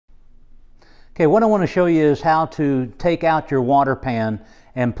Okay, what I want to show you is how to take out your water pan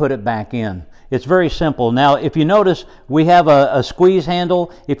and put it back in. It's very simple. Now, if you notice, we have a squeeze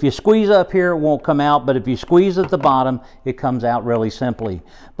handle. If you squeeze up here, it won't come out, but if you squeeze at the bottom, it comes out really simply.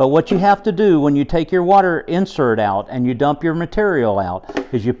 But what you have to do when you take your water insert out and you dump your material out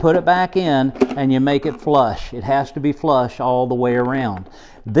is you put it back in and you make it flush. It has to be flush all the way around.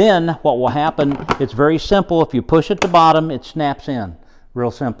 Then what will happen, it's very simple. If you push at the bottom, it snaps in real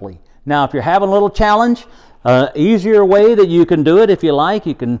simply. Now, if you're having a little challenge, easier way that you can do it if you like,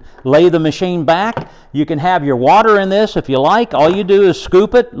 you can lay the machine back. You can have your water in this if you like. All you do is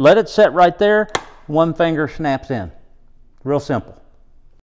scoop it, let it set right there. One finger snaps in. Real simple.